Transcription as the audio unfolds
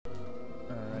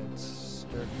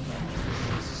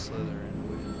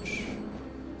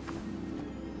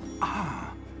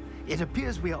It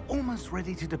appears we are almost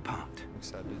ready to depart. I'm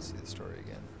excited to see the story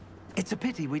again. It's a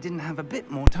pity we didn't have a bit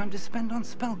more time to spend on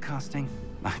spellcasting.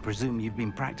 I presume you've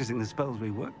been practicing the spells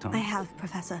we worked on. I have,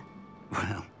 Professor.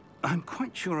 Well, I'm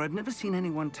quite sure I've never seen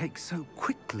anyone take so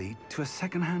quickly to a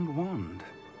second-hand wand.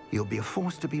 You'll be a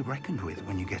force to be reckoned with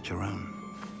when you get your own.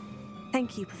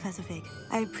 Thank you, Professor Fig.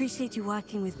 I appreciate you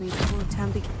working with me before the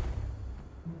term begins.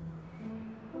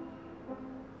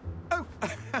 Oh,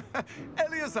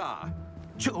 Eleazar!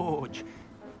 George,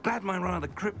 glad my rather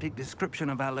cryptic description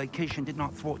of our location did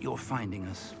not thwart your finding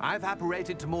us. I've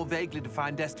apparated to more vaguely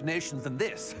defined destinations than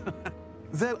this.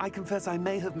 Though I confess I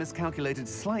may have miscalculated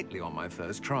slightly on my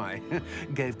first try.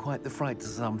 Gave quite the fright to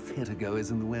some theatre-goers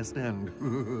in the West End.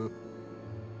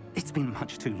 It's been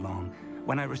much too long.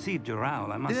 When I received your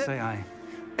owl, I must say I...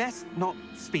 Best not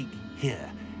speak here,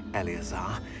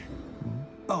 Eleazar.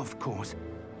 Of course.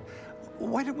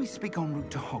 Why don't we speak en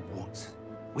route to Hogwarts?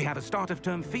 We have a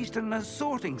start-of-term feast and a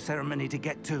sorting ceremony to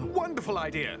get to. Wonderful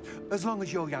idea! As long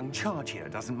as your young charge here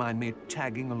doesn't mind me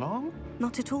tagging along.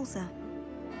 Not at all, sir.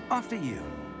 After you.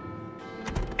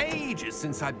 Ages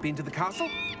since I've been to the castle.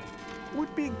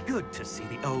 Would be good to see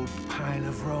the old pile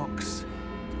of rocks.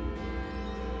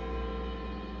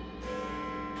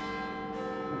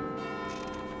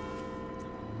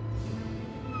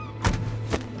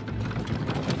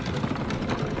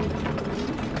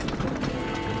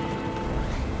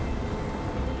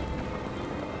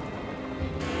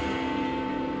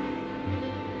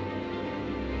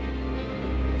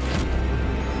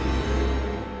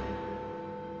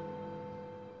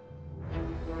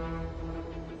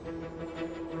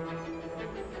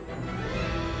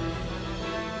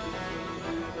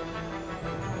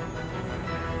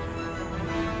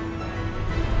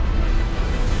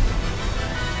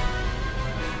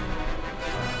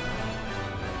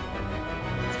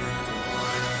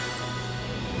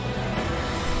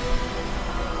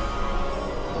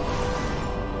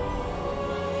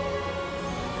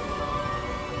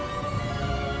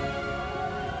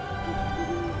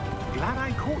 Glad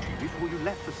I caught you before you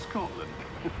left for Scotland.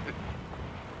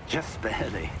 Just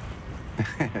barely.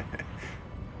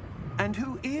 And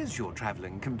who is your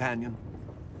traveling companion?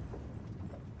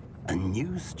 A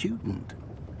new student.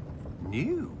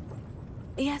 New?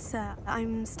 Yes, sir.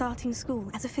 I'm starting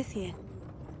school as a 5th year.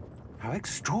 How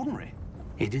extraordinary.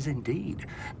 It is indeed.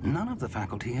 None of the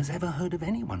faculty has ever heard of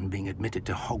anyone being admitted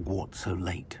to Hogwarts so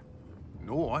late.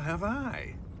 Nor have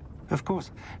I. Of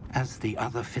course, as the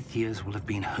other 5th years will have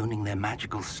been honing their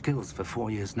magical skills for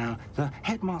 4 years now, the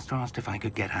headmaster asked if I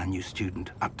could get our new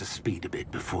student up to speed a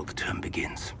bit before the term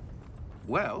begins.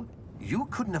 Well, you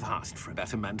couldn't have asked for a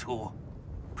better mentor.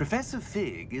 Professor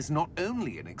Fig is not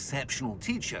only an exceptional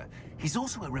teacher, he's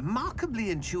also a remarkably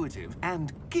intuitive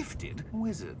and gifted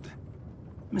wizard.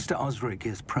 Mr. Osric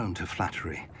is prone to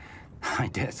flattery. I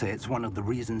dare say it's one of the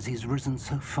reasons he's risen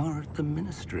so far at the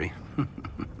Ministry.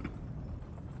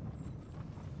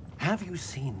 Have you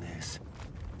seen this?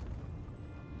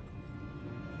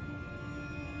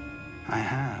 I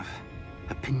have.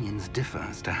 Opinions differ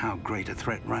as to how great a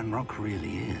threat Ranrock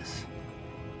really is.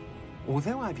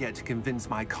 Although I've yet to convince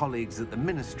my colleagues at the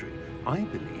Ministry, I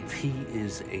believe he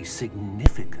is a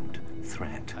significant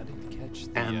threat. I didn't catch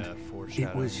the And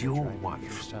it was your foreshadowing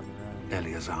wife, first time around.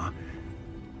 Eleazar,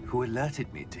 who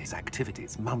alerted me to his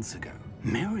activities months ago.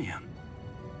 Miriam?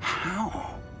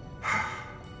 How?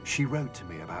 She wrote to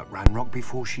me about Ranrock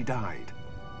before she died,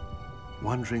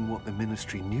 wondering what the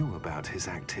Ministry knew about his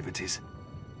activities.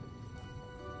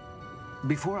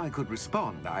 Before I could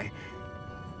respond, I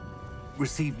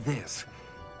received this.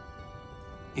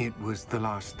 It was the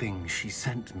last thing she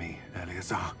sent me,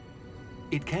 Eleazar.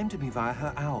 It came to me via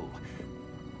her owl,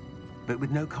 but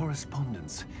with no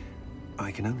correspondence.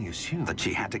 I can only assume That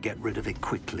she had to get rid of it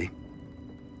quickly,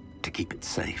 to keep it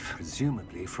safe.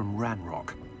 presumably from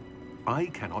Ranrock. I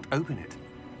cannot open it.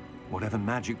 Whatever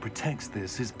magic protects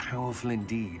this is powerful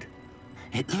indeed.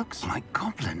 It looks like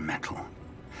goblin metal.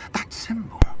 That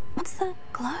symbol. What's the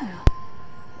glow?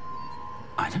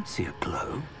 I don't see a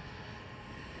glow.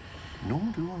 Nor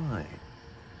do I.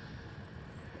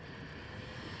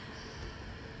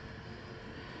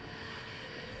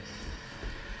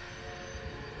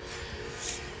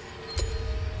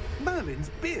 Merlin's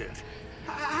beard.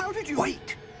 How did you...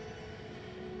 Wait!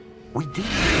 We did.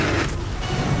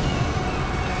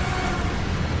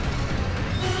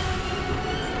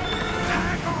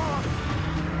 Hang on!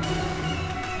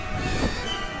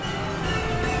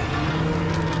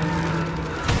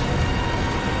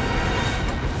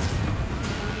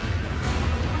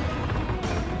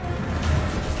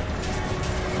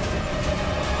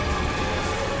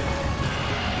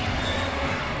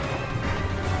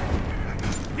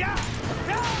 Yeah!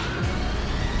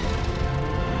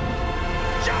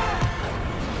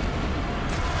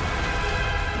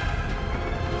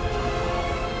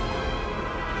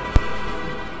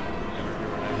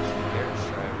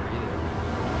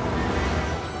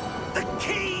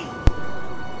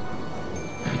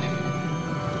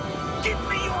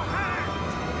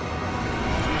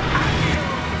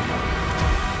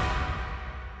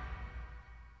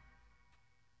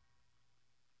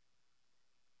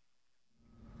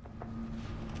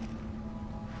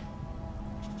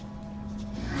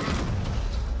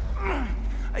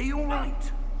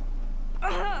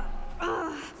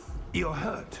 You're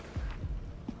hurt.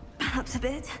 Perhaps a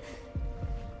bit.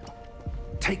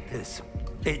 Take this.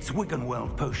 It's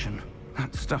Wiggenweld potion.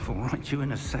 That stuff will right you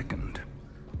in a second.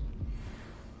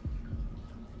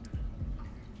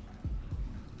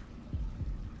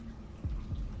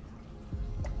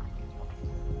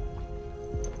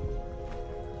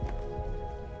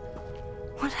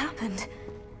 What happened?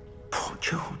 Poor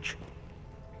George.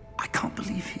 I can't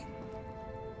believe he...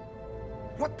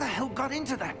 What the hell got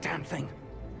into that damn thing?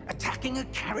 Attacking a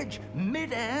carriage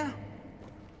mid-air?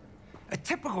 A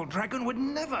typical dragon would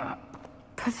never...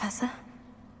 Professor?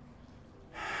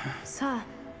 Sir,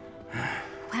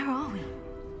 where are we?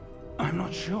 I'm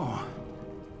not sure.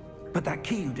 But that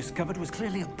key you discovered was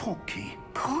clearly a port key.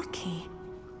 Port key?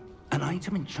 An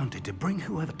item enchanted to bring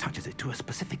whoever touches it to a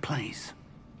specific place.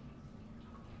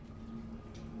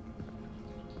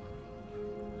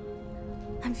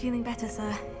 I'm feeling better,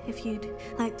 sir. If you'd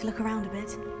like to look around a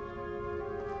bit.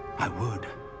 I would.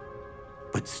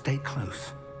 But stay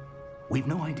close. We've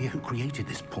no idea who created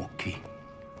this port key.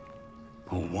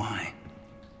 Or why.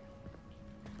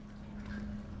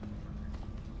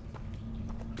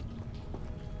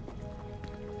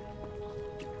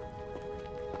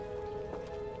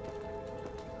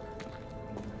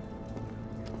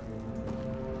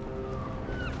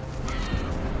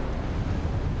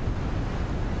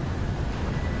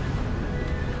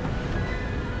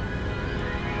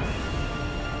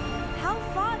 How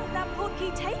far did that port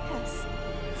key take us?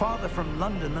 Farther from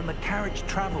London than the carriage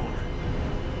traveled.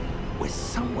 We're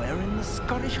somewhere in the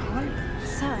Scottish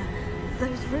Highlands. Sir,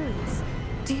 those ruins.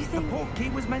 Do you The think... port key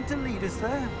was meant to lead us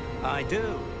there? I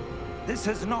do. This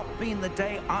has not been the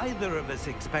day either of us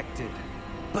expected.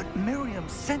 But Miriam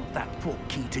sent that port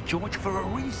key to George for a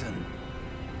reason.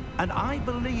 And I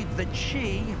believe that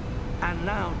she, and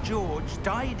now George,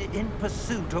 died in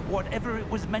pursuit of whatever it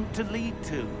was meant to lead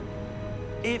to.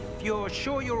 If you're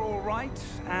sure you're all right,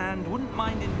 and wouldn't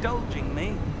mind indulging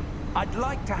me, I'd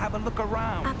like to have a look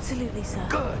around. Absolutely, sir.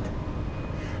 Good.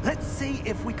 Let's see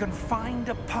if we can find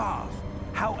a path,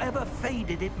 however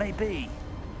faded it may be.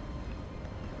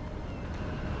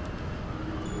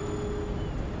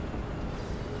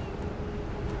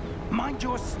 Mind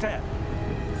your step.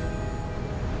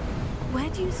 Where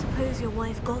do you suppose your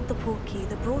wife got the port key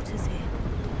that brought us here?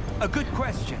 A good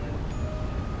question.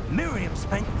 Miriam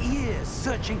spent years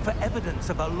searching for evidence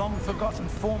of a long-forgotten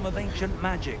form of ancient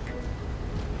magic.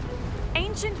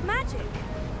 Ancient magic?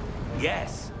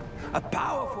 Yes, a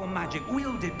powerful magic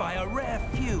wielded by a rare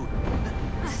few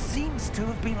that seems to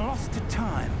have been lost to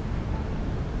time.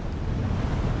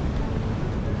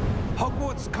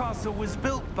 Hogwarts Castle was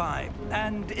built by,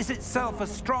 and is itself a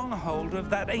stronghold of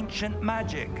that ancient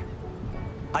magic.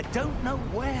 I don't know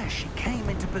where she came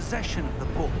into possession of the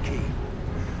port key,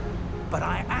 but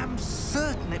I am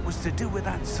certain it was to do with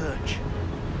that search.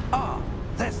 Ah,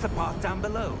 there's the path down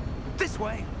below. This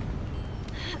way.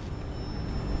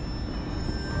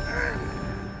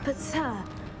 But sir,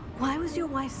 why was your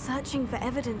wife searching for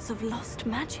evidence of lost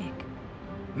magic?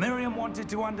 Miriam wanted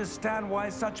to understand why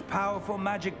such powerful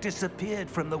magic disappeared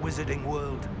from the wizarding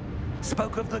world.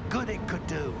 Spoke of the good it could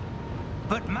do.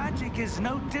 But magic is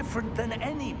no different than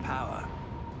any power.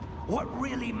 What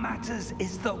really matters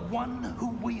is the one who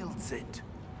wields it.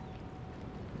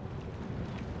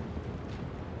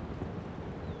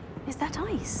 Is that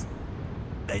ice?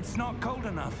 It's not cold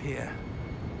enough here.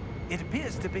 It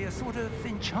appears to be a sort of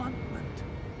enchantment.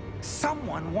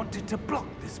 Someone wanted to block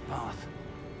this path.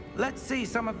 Let's see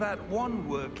some of that wand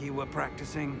work you were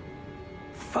practicing.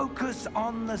 Focus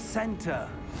on the center.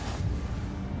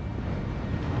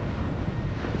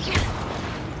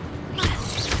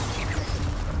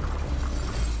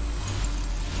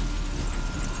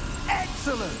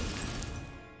 Excellent!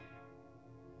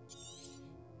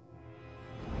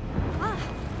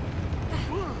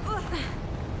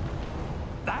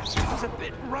 That was a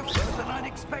bit rougher than I'd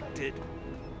expected.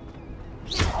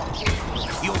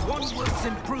 Your wand work's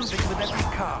improving with every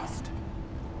cast.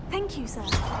 Thank you, sir.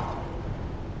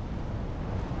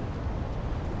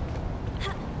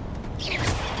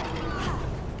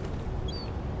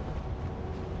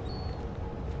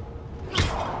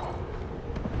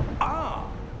 Ah,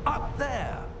 up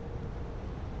there.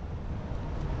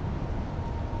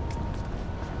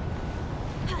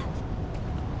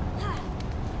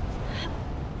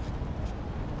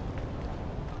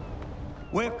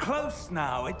 We're close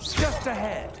now. It's just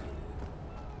ahead.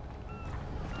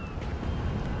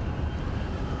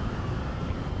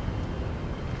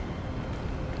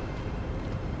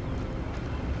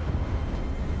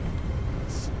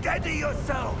 Steady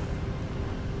yourself!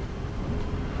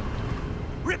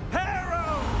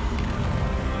 Reparo!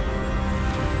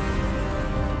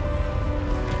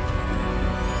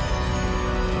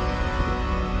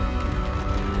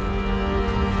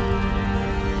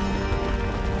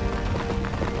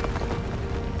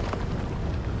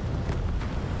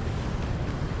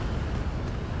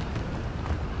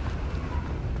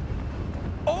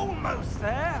 almost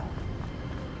there.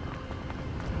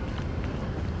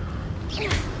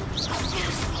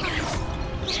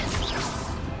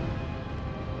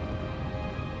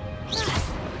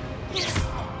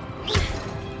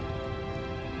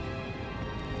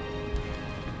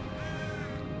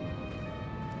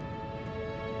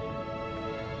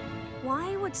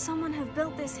 Why would someone have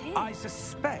built this here? I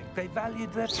suspect they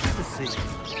valued their privacy.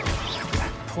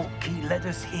 That portkey led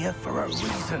us here for a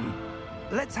reason.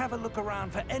 Let's have a look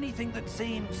around for anything that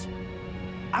seems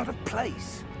out of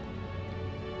place.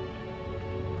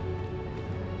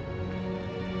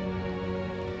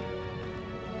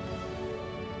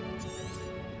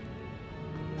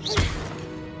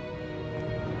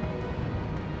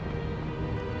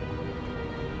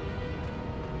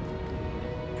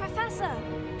 Professor,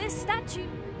 this statue...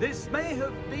 This may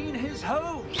have been his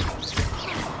home.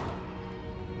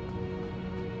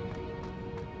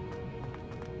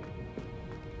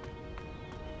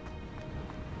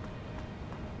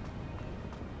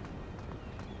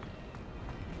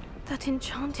 That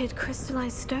enchanted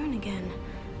crystallized stone again.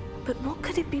 But what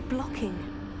could it be blocking?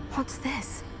 What's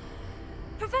this?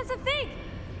 Professor Fig!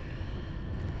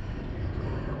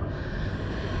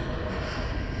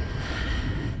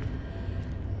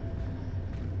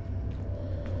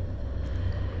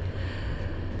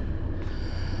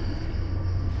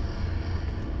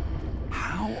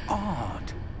 How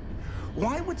odd.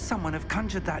 Why would someone have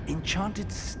conjured that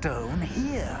enchanted stone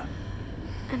here?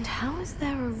 And how is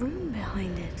there a room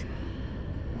behind it?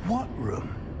 What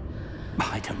room?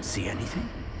 I don't see anything.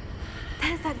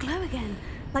 There's that glow again,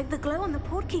 like the glow on the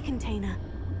portkey container.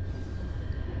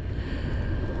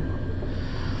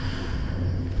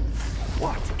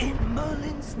 What in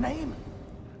Merlin's name?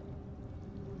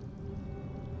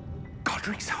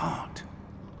 Godric's heart.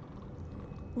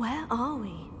 Where are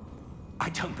we? I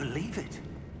don't believe it.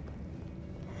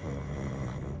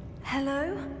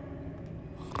 Hello?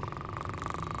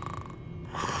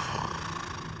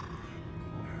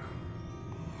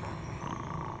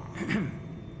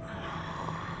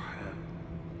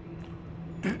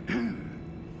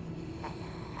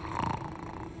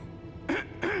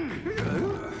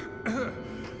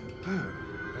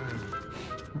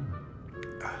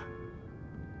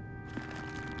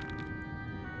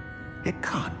 It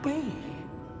can't be.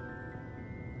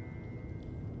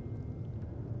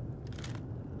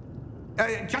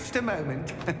 Just a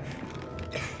moment.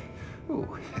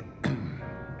 Ooh.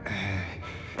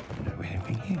 Where are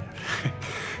we here?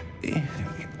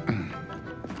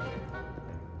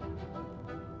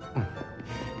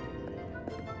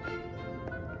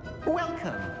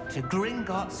 Welcome to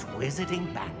Gringotts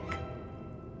Wizarding Bank.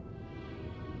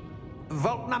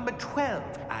 Vault number 12,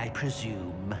 I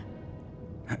presume.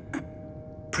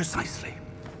 Precisely.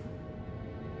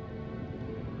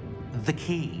 The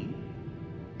key?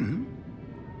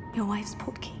 Your wife's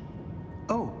portkey.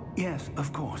 Oh, yes,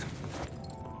 of course.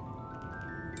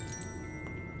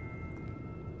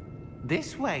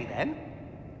 This way, then.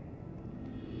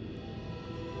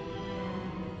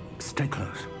 Stay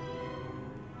close.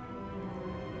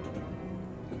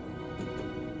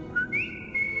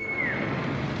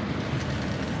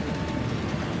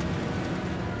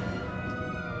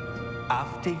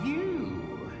 After you.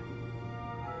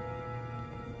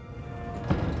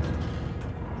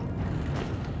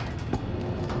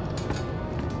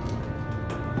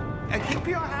 Keep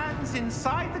your hands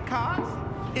inside the cart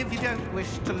if you don't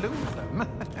wish to lose them.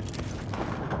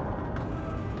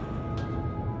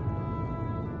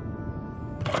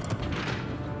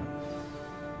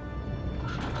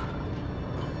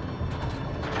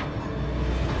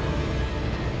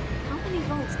 How many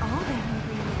vaults are there in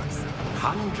Gringotts?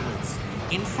 Hundreds.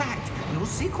 In fact, you'll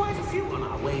see quite a few on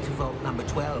our way to vault number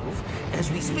 12. As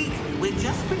we speak, we're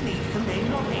just beneath the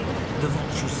main lobby. The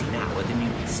vaults you see now are the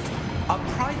newest. Are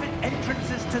private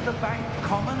entrances to the bank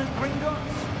common at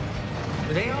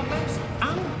Gringotts? They are most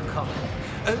uncommon.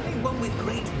 Only one with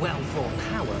great wealth or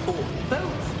power, or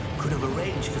both, could have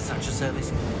arranged for such a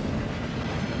service.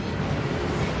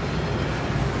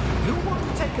 You'll want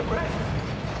to take a breath.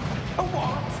 A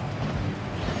what?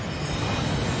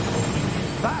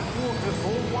 That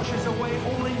waterfall washes away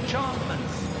all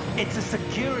enchantments. It's a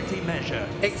security measure.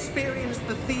 Experienced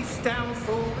the thief's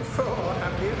downfall before,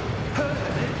 have you? Heard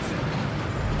of it?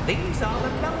 These are the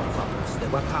lower vaults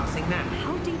that we're passing now.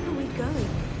 How deep are we going?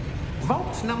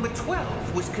 Vault number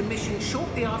 12 was commissioned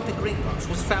shortly after Gringotts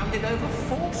was founded over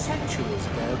 4 centuries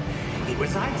ago. It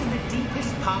resides in the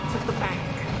deepest part of the bank.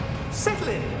 Settle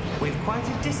in. We've quite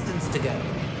a distance to go.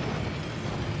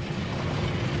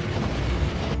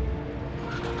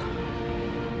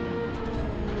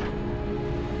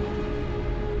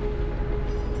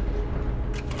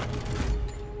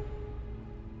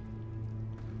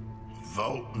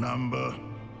 Vault number?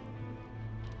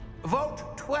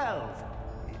 Vault 12.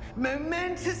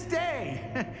 Momentous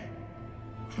day.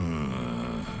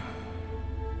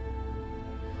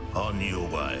 On your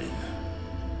way.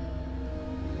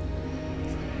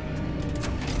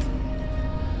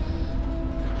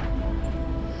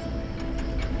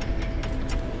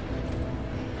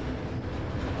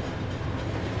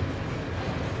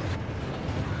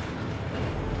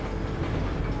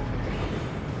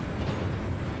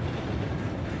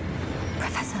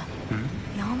 Professor,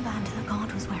 the armband the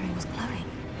guard was wearing was glowing.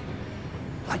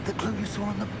 Like the glow you saw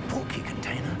on the portkey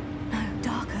container? No,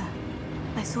 darker.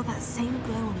 I saw that same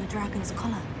glow on the dragon's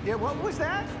collar. Yeah, what was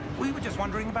that? We were just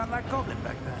wondering about that goblin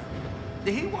back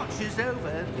there. He watches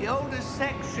over the oldest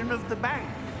section of the bank.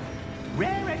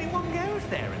 Rare anyone goes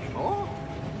there anymore.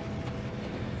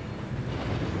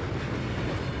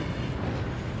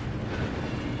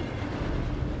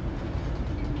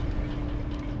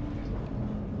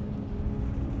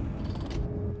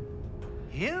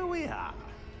 Here we are.